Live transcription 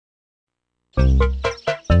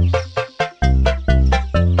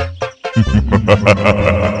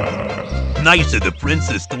Nice of the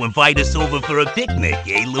princess to invite us over for a picnic,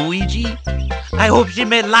 eh, Luigi? I hope she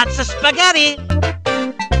made lots of spaghetti.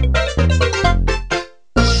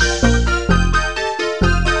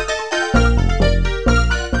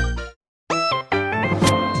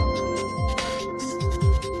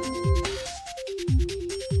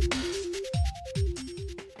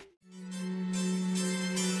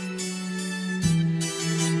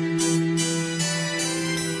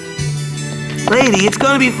 Lady, it's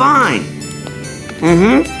gonna be fine.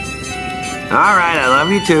 All right, I love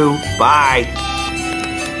you too. Bye.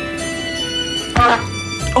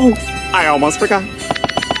 Oh, I almost forgot.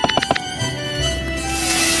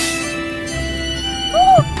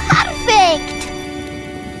 Ooh, perfect!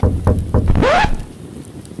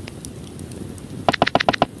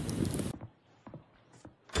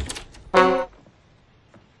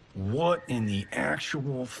 What in the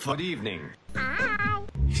actual Good evening.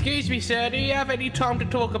 Excuse me, sir, do you have any time to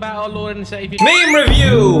talk about our Lord and Savior? Meme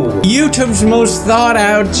review! YouTube's most thought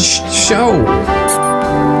out show.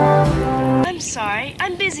 I'm sorry,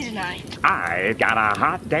 I'm busy tonight. I got a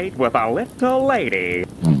hot date with a little lady.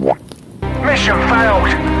 Mission failed.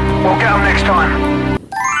 We'll get them next time.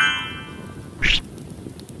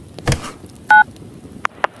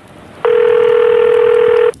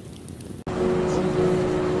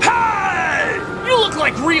 Hey! You look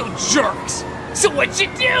like real jerks! So what you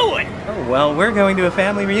doing? Oh, well, we're going to a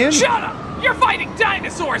family reunion. Shut up! You're fighting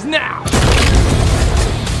dinosaurs now!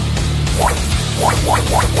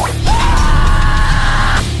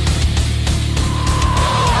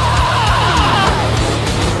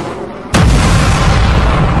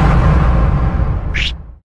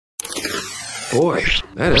 Boy,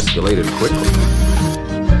 that escalated quickly.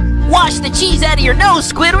 Wash the cheese out of your nose,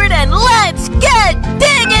 Squidward, and let's get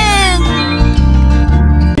digging!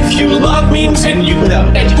 If you love memes and you know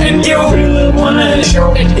it, and you really wanna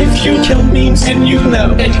show it. If you kill memes and you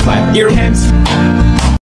know it, clap your hands.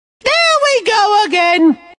 There we go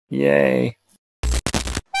again! Yay.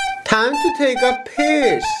 Time to take a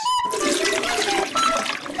piss.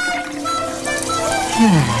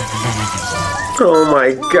 Oh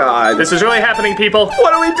my god. This is really happening, people.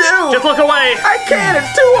 What do we do? Just look away. I can't,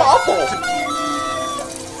 it's too awful.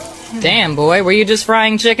 Damn, boy, were you just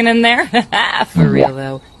frying chicken in there? For real,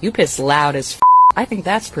 though. You piss loud as f***. I think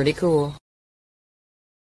that's pretty cool.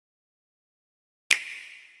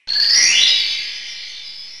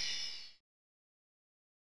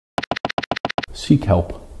 Seek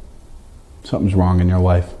help. Something's wrong in your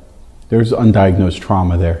life. There's undiagnosed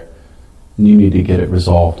trauma there, and you need to get it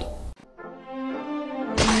resolved.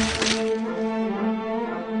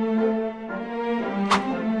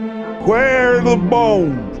 Where are the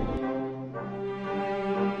bones?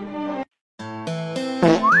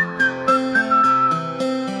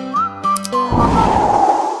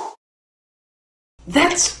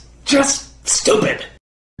 That's just stupid.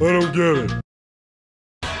 I don't get it.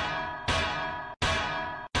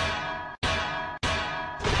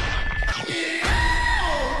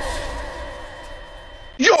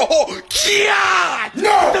 Yo! Yacht!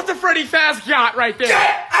 No! That's a Freddy Fazbear yacht right there!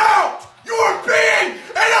 Get out! You're being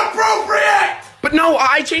inappropriate! But no,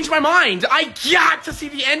 I changed my mind. I got to see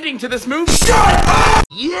the ending to this movie. Shut up!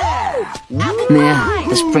 Yeah! Man,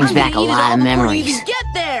 this brings back a lot of memories. You even get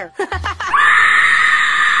there!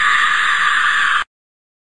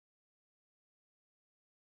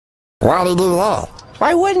 Why'd he do that?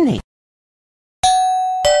 Why wouldn't he?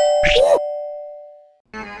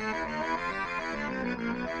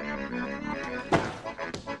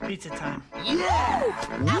 Pizza time. Yeah!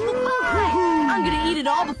 Apple pie! I'm gonna eat it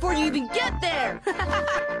all before you even get there!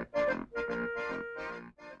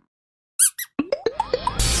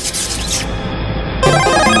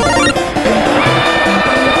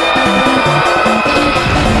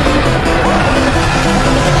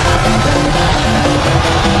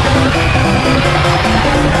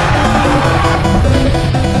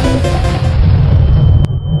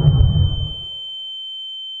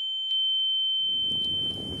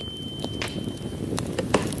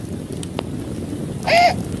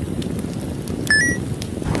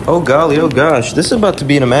 Oh golly, oh gosh, this is about to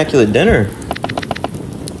be an immaculate dinner.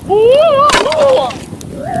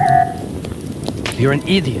 You're an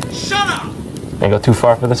idiot. Shut up! Did I go too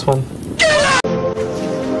far for this one?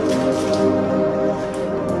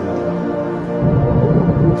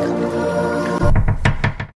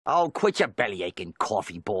 Oh, quit your belly aching,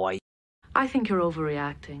 coffee boy. I think you're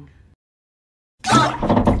overreacting.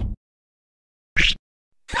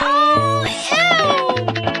 Oh, hell!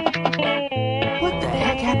 What the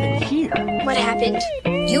heck happened here? What happened?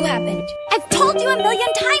 You happened. I told you a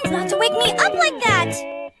million times not to wake me up like that!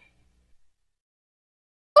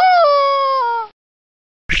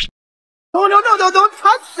 Oh, no, don't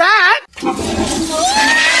touch that!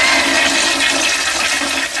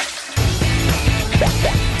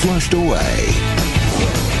 Flushed away.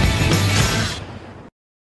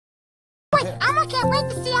 Wait, Elmo can't wait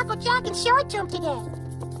to see Uncle Jack and show it to him today.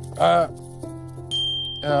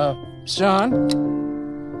 Son,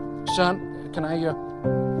 can I,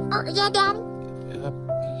 Oh, yeah, Daddy?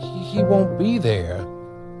 he won't be there.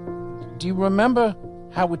 Do you remember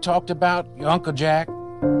how we talked about your Uncle Jack?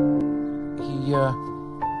 You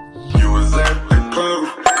was at the club,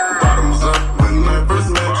 bottoms up when I first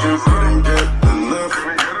met you, couldn't get enough,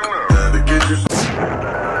 had to get you.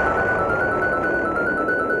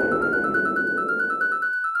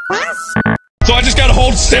 So I just gotta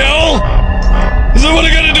hold still? Is that what I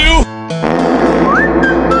gotta do?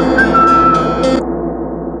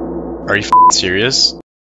 Are you serious?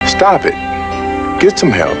 Stop it. Get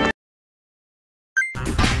some help.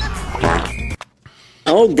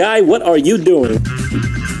 Oh, Guy, what are you doing?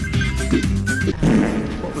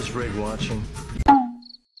 What was Ray watching?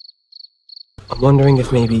 I'm wondering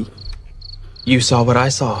if maybe you saw what I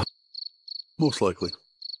saw. Most likely.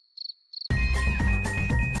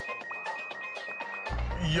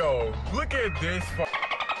 Yo, look at this.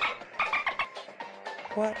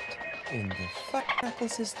 What in the fuck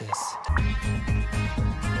necklace is this?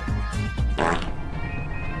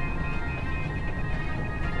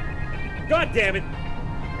 God damn it!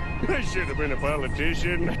 I should have been a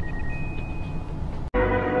politician.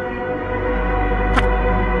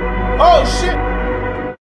 Oh, shit!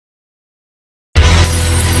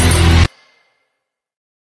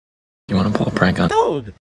 You want to pull a prank on?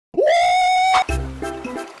 Dude!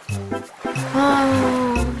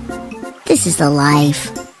 This is the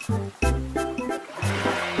life.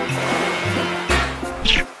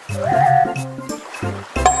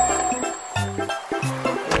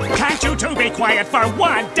 Can't you two be quiet for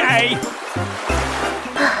one day?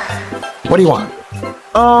 What do you want?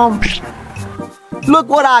 Look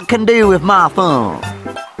what I can do with my phone.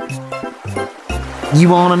 You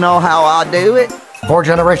want to know how I do it? 4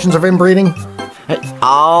 generations of inbreeding?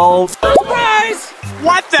 Oh. Surprise!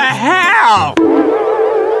 What the hell?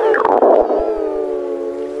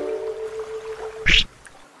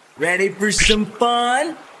 Ready for some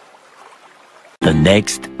fun? The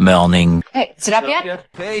next morning. Hey, sit up yet?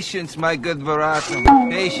 Patience, my good Veratum.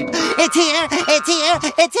 Patience. It's here! It's here!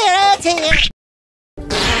 It's here! It's here!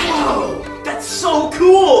 Whoa! That's so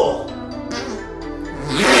cool!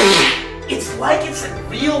 It's like it's in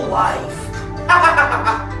real life.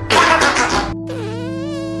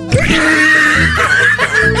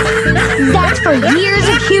 That's for years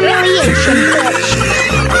of humiliation,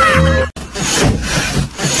 bitch.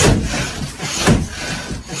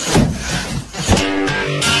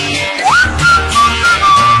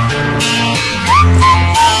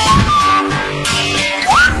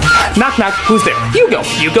 Knock knock, who's there? You go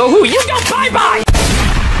who? You go, bye-bye!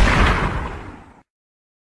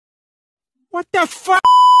 What the fuck?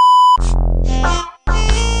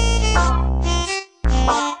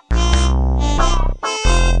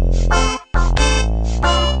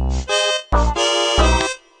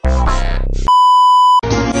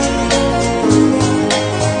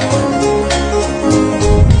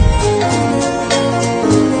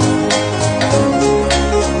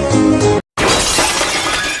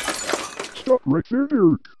 Stop right there,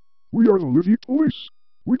 Eric. We are the Y2Play.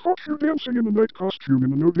 We caught you dancing in the night costume in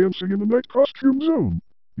the no dancing in the night costume zone.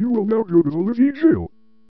 You will now go to the Y jail.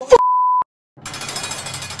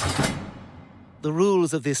 The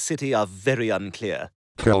rules of this city are very unclear.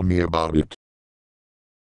 Tell me about it.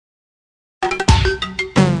 So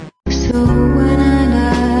when I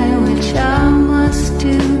die, which I must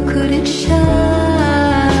do, could it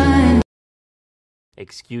shine?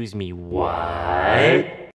 Excuse me, what?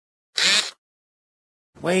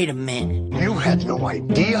 Wait a minute. You had no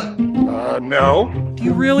idea? No. Do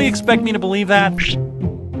you really expect me to believe that? Sorry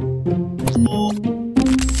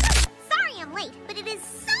I'm late, but it is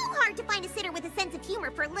so hard to find a sitter with a sense of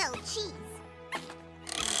humor for little cheese.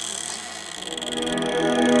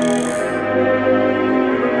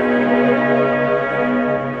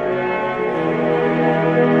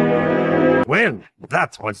 Well,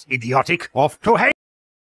 that was idiotic. Off to hell.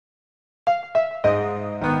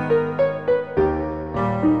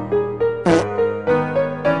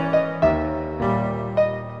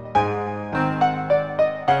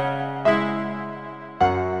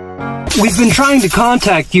 We've been trying to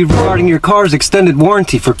contact you regarding your car's extended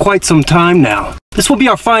warranty for quite some time now. This will be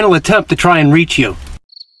our final attempt to try and reach you.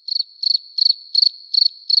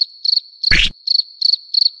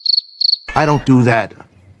 I don't do that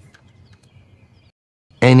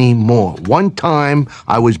anymore. One time,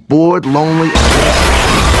 I was bored, lonely.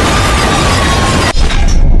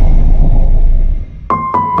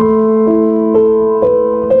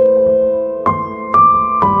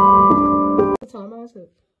 What time is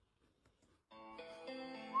it?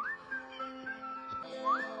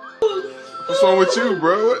 What's wrong with you,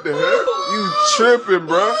 bro? What the heck? You tripping,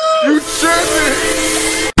 bro? You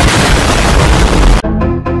tripping!